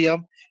convert ചെയ്യാം?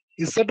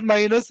 Z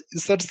minus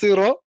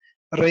Z0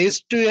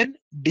 raise to n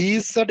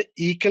dz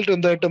equal to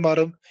എന്തായിട്ട്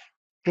മാറും?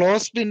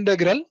 Closed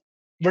integral.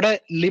 ഇവിടെ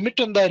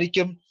ലിമിറ്റ്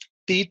എന്തായിരിക്കും?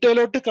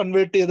 തീറ്റയിലോട്ട്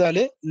കൺവേർട്ട്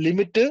ചെയ്താല്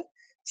ലിമിറ്റ്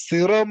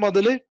 0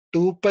 മുതൽ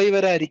 2π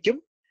വരെ ആയിരിക്കും.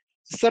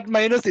 Z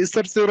minus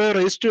Z0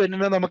 raise to n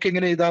നമുക്ക്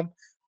എങ്ങനെ എഴുതാം?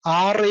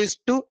 R raise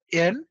to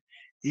n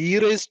E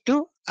raise to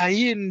I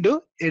into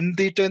n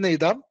തീറ്റ എന്ന്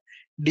എഴുതാം.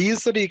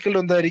 dz ഈക്വൽ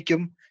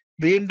എന്തായിരിക്കും?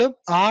 വീണ്ടും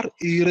R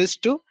E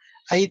raise to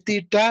I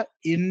theta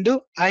into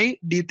I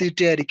D തീറ്റ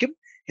ആയിരിക്കും.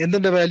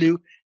 എന്തിന്റെ വാല്യൂ?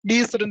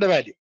 dz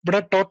value.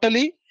 ഇവിടെ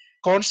ടോട്ടലി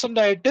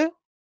കോൺസ്റ്റന്റ് ആയിട്ട്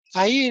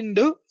I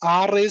into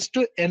R raise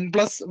to n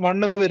plus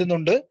 1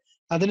 വരുന്നുണ്ട്.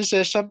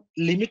 അതിനുശേഷം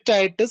ലിമിറ്റ്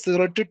ആയിട്ട്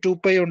 0 to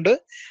 2π ഉണ്ട്.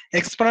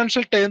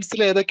 എക്സ്പൊണൻഷ്യൽ ടേംസിൽ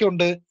ഏതൊക്കെ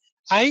ഉണ്ട്?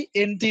 I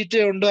n തീറ്റ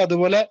ഉണ്ട്,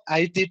 അതുപോലെ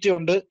I തീറ്റ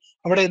ഉണ്ട്.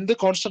 അവിടെ എന്ത്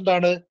കോൺസ്റ്റന്റ്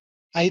ആണ്?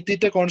 I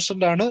തീറ്റ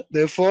കോൺസ്റ്റന്റ് ആണ്.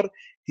 therefore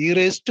E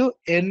raise to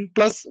n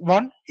plus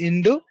 1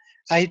 into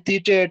I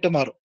തീറ്റ ആയിട്ട്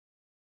മാറും.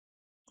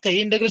 ഈ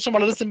ഇന്റഗ്രേഷൻ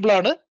വളരെ സിമ്പിൾ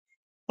ആണ്.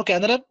 ഓക്കെ,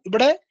 അന്നേരം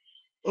ഇവിടെ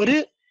ഒരു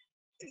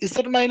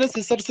Z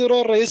minus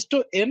Z0 raise to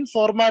n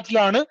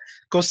ഫോർമാറ്റിലാണ്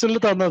ക്വസ്റ്റ്യനിൽ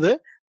തന്നത്.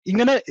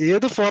 ഇങ്ങനെ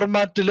ഏത്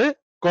ഫോർമാറ്റില്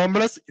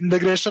കോംപ്ലക്സ്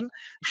ഇന്റഗ്രേഷൻ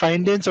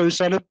ഫൈൻഡ് ചെയ്യാൻ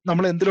ചോദിച്ചാലും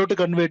നമ്മൾ എന്തിലോട്ട്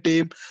കൺവേർട്ട്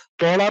ചെയ്യും?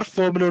 പോളാർ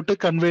ഫോമിലോട്ട്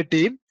കൺവേർട്ട്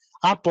ചെയ്യും.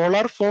 ആ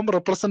പോളാർ ഫോം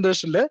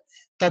റെപ്രസെന്റേഷനില്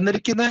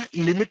തന്നിരിക്കുന്ന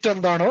ലിമിറ്റ്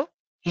എന്താണോ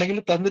അല്ലെങ്കിൽ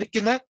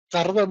തന്നിരിക്കുന്ന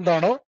കർവ്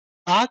എന്താണോ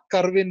ആ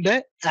കർവിന്റെ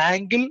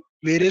ആംഗിൾ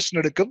വേരിയേഷൻ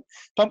എടുക്കും.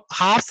 ഇപ്പം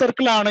ഹാഫ്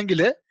സർക്കിൾ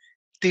ആണെങ്കിൽ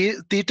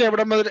തീറ്റ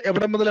എവിടെ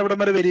മുതൽ എവിടം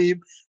വരെ വേരി ചെയ്യും?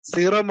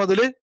 0 മുതൽ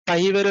π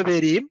വരെ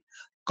വേരി ചെയ്യും.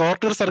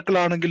 ക്വാർട്ടർ സർക്കിൾ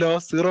ആണെങ്കിലോ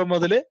 0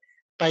 മുതൽ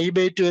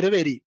π/2 വരെ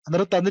വേരി ചെയ്യും.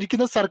 അന്നേരം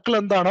തന്നിരിക്കുന്ന സർക്കിൾ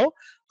എന്താണോ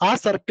ആ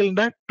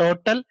സർക്കിളിന്റെ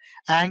ടോട്ടൽ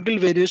ആംഗിൾ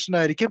വേരിയേഷൻ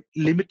ആയിരിക്കും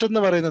ലിമിറ്റ്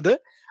എന്ന് പറയുന്നത്.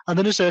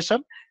 അതിനുശേഷം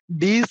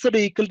dz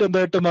ഈക്വൽ ടു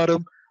എന്തായിട്ട്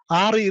മാറും?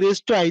 R E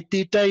raise to I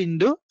theta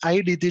into I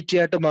D തീറ്റ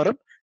ആയിട്ട് മാറും.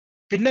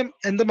 പിന്നെ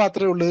എന്ത്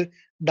മാത്രമേ ഉള്ളൂ?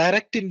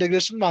 ഡയറക്റ്റ്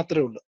ഇന്റഗ്രേഷൻ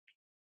മാത്രമേ ഉള്ളൂ.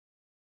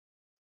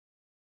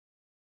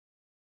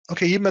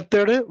 ഓക്കെ, ഈ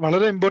മെത്തേഡ്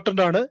വളരെ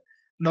ഇമ്പോർട്ടന്റ് ആണ്.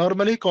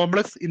 നോർമലി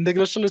കോംപ്ലക്സ്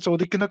ഇന്റഗ്രേഷനിൽ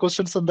ചോദിക്കുന്ന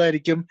ക്വസ്റ്റ്യൻസ്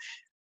എന്തായിരിക്കും?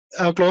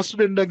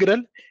 Closed integral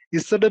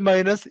Z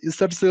minus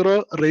Z0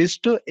 raise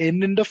to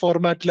n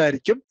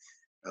ഫോർമാറ്റിലായിരിക്കും.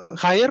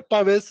 Higher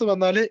powers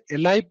വന്നാൽ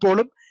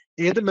എല്ലായ്പ്പോഴും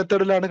ഏത്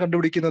മെത്തേഡിലാണ്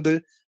കണ്ടുപിടിക്കുന്നത്?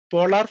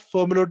 പോളാർ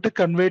ഫോമിലോട്ട്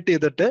കൺവേർട്ട്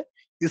ചെയ്തിട്ട്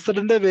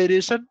ഇസഡിന്റെ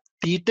വേരിയേഷൻ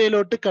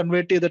തീറ്റയിലോട്ട്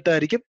കൺവേർട്ട്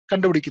ചെയ്തിട്ടായിരിക്കും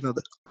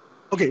കണ്ടുപിടിക്കുന്നത്.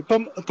 ഓക്കെ,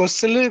 ഇപ്പം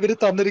ക്വസ്റ്റ്യനിൽ ഇവർ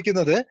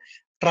തന്നിരിക്കുന്നത്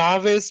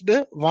traversed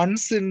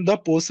once in the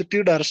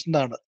positive direction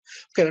ആണ്.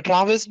 ഓക്കെ,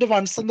 ട്രാവേഴ്സ്ഡ്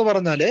വൺസ് എന്ന്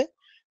പറഞ്ഞാല്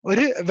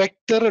ഒരു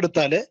വെക്ടർ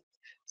എടുത്താല്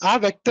ആ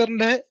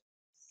വെക്ടറിന്റെ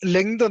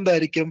ലെങ്ത്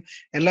എന്തായിരിക്കും?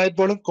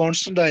 എല്ലായ്പ്പോഴും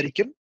കോൺസ്റ്റന്റ്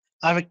ആയിരിക്കും.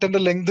 ആ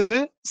വെക്ടറിന്റെ ലെങ്ത്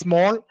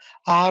സ്മോൾ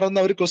ആർ എന്ന്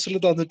അവർ ക്വസ്റ്റിൽ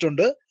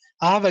തന്നിട്ടുണ്ട്.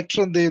 ആ വെക്ടർ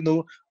എന്ത് ചെയ്യുന്നു?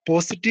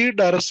 പോസിറ്റീവ്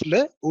ഡയറക്ഷനിൽ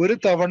ഒരു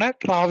തവണ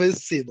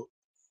ട്രാവേഴ്സ് ചെയ്യുന്നു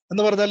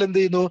എന്ന് പറഞ്ഞാൽ എന്ത്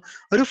ചെയ്യുന്നു?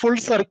 ഒരു ഫുൾ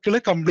സർക്കിൾ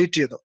കംപ്ലീറ്റ്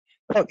ചെയ്യുന്നു.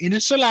 അപ്പൊ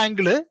ഇനിഷ്യൽ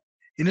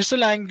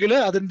ആംഗിള്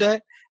അതിന്റെ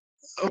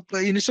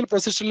ഇനിഷ്യൽ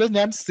പൊസിഷനിൽ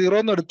ഞാൻ 0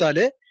 എന്ന്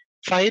എടുത്താല്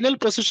ഫൈനൽ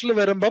പൊസിഷനിൽ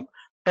വരുമ്പം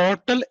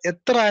ടോട്ടൽ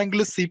എത്ര ആംഗിൾ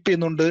സ്വീപ്പ്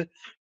ചെയ്യുന്നുണ്ട്?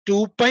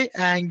 2π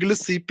ആംഗിൾ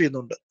സ്വീപ്പ്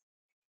ചെയ്യുന്നുണ്ട്.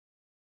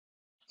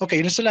 ഓക്കെ,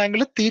 ഇനിഷ്യൽ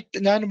ആംഗിൾ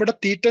ഞാൻ ഇവിടെ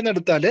തീറ്റ എന്ന്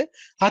എടുത്താല്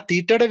ആ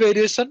തീറ്റയുടെ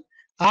വേരിയേഷൻ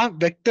ആ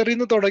വെക്ടറിൽ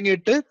നിന്ന്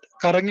തുടങ്ങിയിട്ട്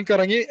കറങ്ങി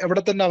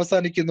എവിടെ തന്നെ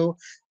അവസാനിക്കുന്നു?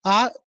 ആ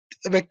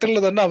വെക്ടറിൽ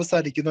തന്നെ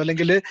അവസാനിക്കുന്നു,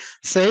 അല്ലെങ്കിൽ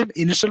സെയിം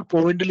ഇനിഷ്യൽ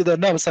പോയിന്റിൽ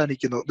തന്നെ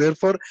അവസാനിക്കുന്നു.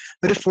 therefore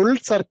ഒരു ഫുൾ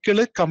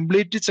സർക്കിള്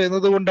കംപ്ലീറ്റ്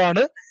ചെയ്യുന്നത്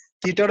കൊണ്ടാണ്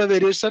തീറ്റയുടെ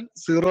വേരിയേഷൻ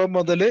 0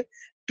 മുതൽ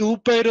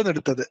 2π വരെ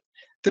എടുത്തത്.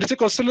 തിരിച്ച്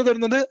ക്വസ്റ്റ്യനിൽ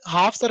തരുന്നത്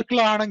ഹാഫ് സർക്കിൾ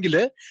ആണെങ്കിൽ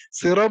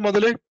 0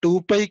 മുതൽ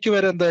 2πക്ക്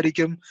വരെ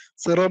എന്തായിരിക്കും?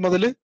 0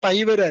 മുതൽ π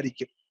വരെ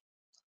ആയിരിക്കും.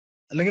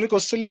 അല്ലെങ്കിൽ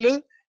ക്വസ്റ്റ്യനിൽ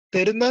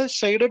തരുന്ന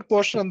ഷെയ്ഡഡ്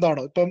പോർഷൻ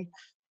എന്താണോ, ഇപ്പം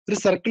ഒരു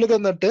സർക്കിൾ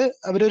തന്നിട്ട്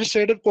അവരൊരു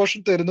ഷെയ്ഡഡ്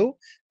പോർഷൻ തരുന്നു,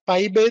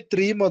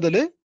 π/3 മുതൽ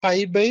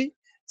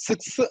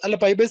π/6 അല്ല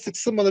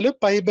π/6 മുതൽ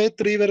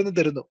π/3 വരെ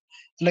തരുന്നു,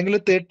 അല്ലെങ്കിൽ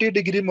 30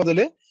 ഡിഗ്രി മുതൽ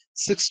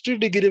 60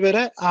 ഡിഗ്രി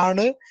വരെ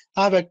ആണ്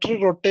ആ വെക്ടർ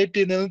റൊട്ടേറ്റ്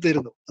ചെയ്യുന്നതെന്ന്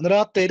തരുന്നു. അന്നേരം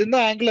ആ തരുന്ന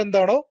ആംഗിൾ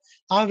എന്താണോ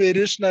ആ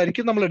വേരിയേഷൻ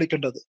ആയിരിക്കും നമ്മൾ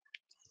എടുക്കേണ്ടത്.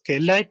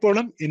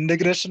 എല്ലായ്പ്പോഴും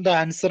ഇന്റഗ്രേഷന്റെ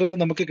ആൻസർ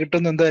നമുക്ക്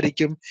കിട്ടുന്ന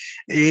എന്തായിരിക്കും?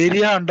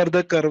 ഏരിയ അണ്ടർ ദ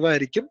കർവ്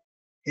ആയിരിക്കും.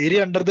 ഏരിയ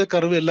അണ്ടർ ദ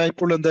കർവ്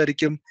എല്ലായ്പ്പോഴും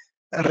എന്തായിരിക്കും?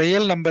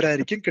 റിയൽ നമ്പർ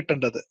ആയിരിക്കും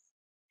കിട്ടേണ്ടത്.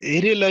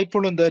 ഏരിയ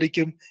എല്ലായ്പ്പോഴും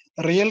എന്തായിരിക്കും?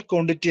 റിയൽ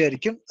ക്വാണ്ടിറ്റി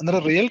ആയിരിക്കും.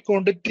 അന്നേരം റിയൽ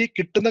ക്വാണ്ടിറ്റി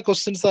കിട്ടുന്ന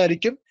ക്വസ്റ്റ്യൻസ്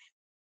ആയിരിക്കും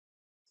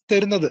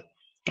തരുന്നത്.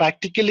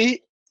 പ്രാക്ടിക്കലി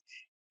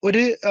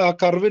ഒരു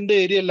കർവിന്റെ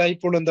ഏരിയ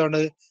എല്ലായ്പ്പോഴും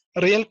എന്താണ്?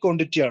 റിയൽ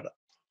ക്വാണ്ടിറ്റി ആണ്.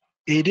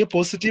 ഏരിയ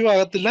പോസിറ്റീവ്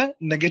ആകത്തില്ല,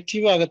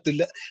 നെഗറ്റീവ്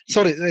ആകത്തില്ല.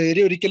 സോറി,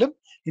 ഏരിയ ഒരിക്കലും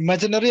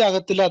ഇമാജിനറി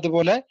ആകത്തില്ല,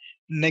 അതുപോലെ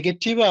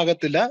നെഗറ്റീവ്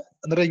ആകത്തില്ല.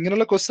 അന്നേരം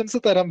ഇങ്ങനെയുള്ള ക്വസ്റ്റ്യൻസ്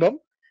തരുമ്പം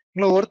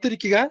നിങ്ങൾ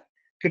ഓർത്തിരിക്കുക,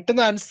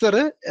 കിട്ടുന്ന ആൻസർ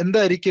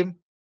എന്തായിരിക്കും?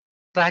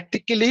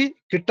 പ്രാക്ടിക്കലി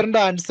കിട്ടേണ്ട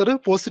ആൻസർ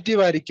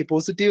പോസിറ്റീവ് ആയിരിക്കും,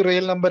 പോസിറ്റീവ്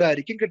റിയൽ നമ്പർ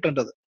ആയിരിക്കും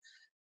കിട്ടേണ്ടത്.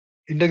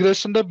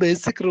 ഇന്റഗ്രേഷന്റെ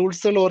ബേസിക്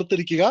റൂൾസുകൾ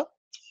ഓർത്തിരിക്കുക.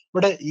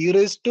 ഇവിടെ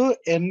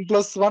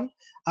e⁻n+1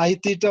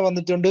 i⁻θ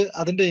വന്നിട്ടുണ്ട്.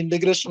 അതിന്റെ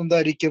ഇന്റഗ്രേഷൻ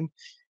എന്തായിരിക്കും?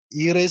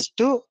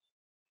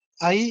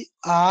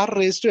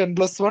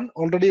 e⁻r⁴n+1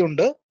 ഓൾറെഡി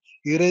ഉണ്ട്.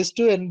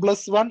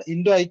 e⁻n+1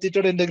 ഇൻറ്റു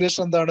i⁻θയുടെ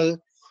ഇന്റഗ്രേഷൻ എന്താണ്?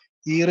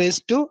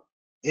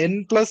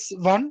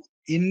 e⁻n+1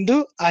 into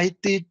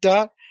i⁻θ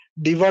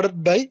divided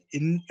by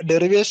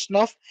derivation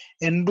of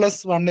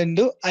n+1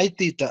 into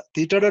i⁻θ.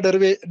 തീറ്റയുടെ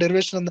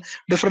ഡെറിവേഷൻ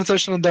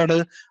ഡിഫറൻസിയേഷൻ എന്താണ്?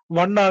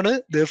 1 ആണ്.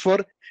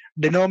 therefore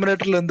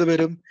ഡിനോമിനേറ്ററിൽ എന്ത്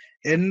വരും?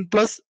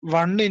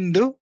 n+1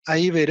 into i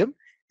വരും.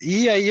 ഈ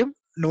ഐയും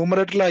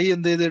ന്യൂമറേറ്ററിൽ ഐ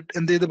എന്ത്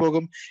ചെയ്ത്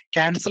പോകും?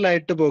 ക്യാൻസൽ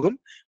ആയിട്ട് പോകും.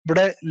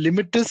 ഇവിടെ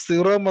ലിമിറ്റ്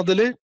 0 മുതൽ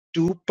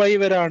 2π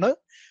വരാണ്.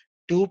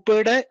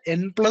 2πയുടെ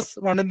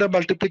n+1ന്റെ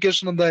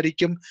മൾട്ടിപ്ലിക്കേഷൻ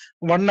എന്തായിരിക്കും?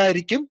 1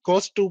 ആയിരിക്കും.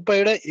 cos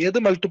 2πയുടെ ഏത്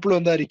മൾട്ടിപ്പിളും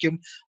എന്തായിരിക്കും?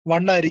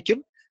 1 ആയിരിക്കും.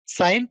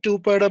 സൈൻ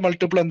 2πയുടെ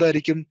മൾട്ടിപ്പിൾ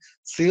എന്തായിരിക്കും?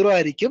 0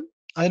 ആയിരിക്കും.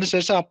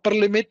 അതിനുശേഷം upper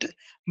limit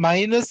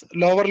minus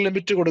lower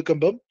limit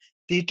കൊടുക്കുമ്പം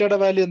തീറ്റയുടെ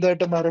വാല്യൂ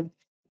എന്തായിട്ട് മാറും?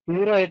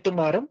 0 ആയിട്ട്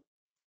മാറും.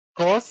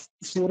 cos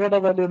 0യുടെ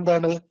വാല്യൂ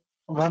എന്താണ്?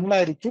 1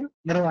 ആയിരിക്കും.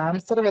 ഇങ്ങനെ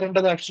ആൻസർ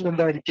വരേണ്ടത് ആക്ച്വലി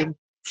എന്തായിരിക്കും?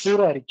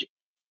 0 ആയിരിക്കും.